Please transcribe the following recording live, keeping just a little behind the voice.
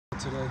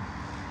today?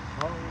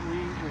 Well,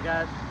 we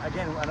got,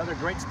 again, another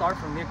great start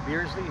from Nick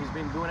Beersley. He's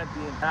been doing it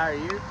the entire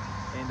year,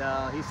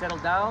 and he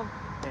settled down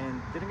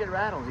and didn't get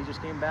rattled. He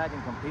just came back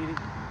and competed.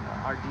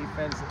 Our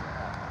defense,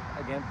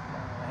 again,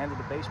 handled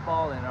the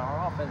baseball, and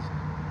our offense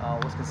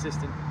was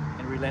consistent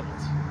and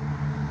relentless.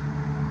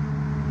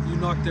 You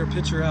knocked their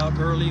pitcher out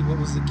early. What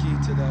was the key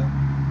to that?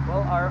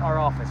 Well, our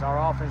offense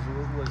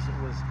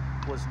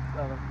was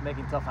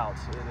making tough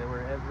outs.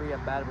 Every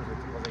at bat was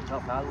a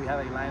tough out. We have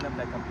a lineup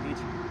that competes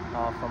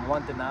from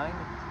 1 to 9,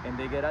 and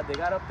they got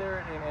up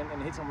there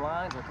and hit some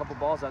lines, a couple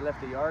balls that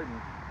left the yard,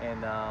 and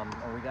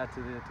we got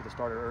to the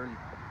starter early.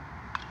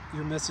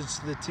 Your message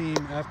to the team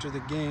after the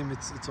game,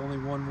 it's only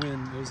one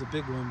win. It was a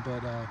big one,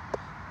 but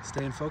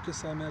staying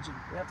focused, I imagine.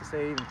 We have to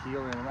stay even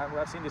keel, and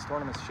I've seen this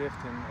tournament shift,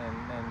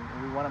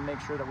 and we want to make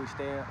sure that we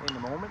stay in the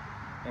moment.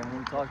 And when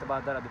we talked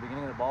about that at the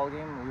beginning of the ball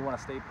game, we want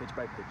to stay pitch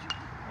by pitch.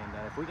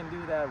 And if we can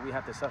do that, we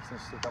have the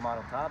substance to come out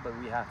on top, but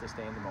we have to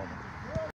stay in the moment.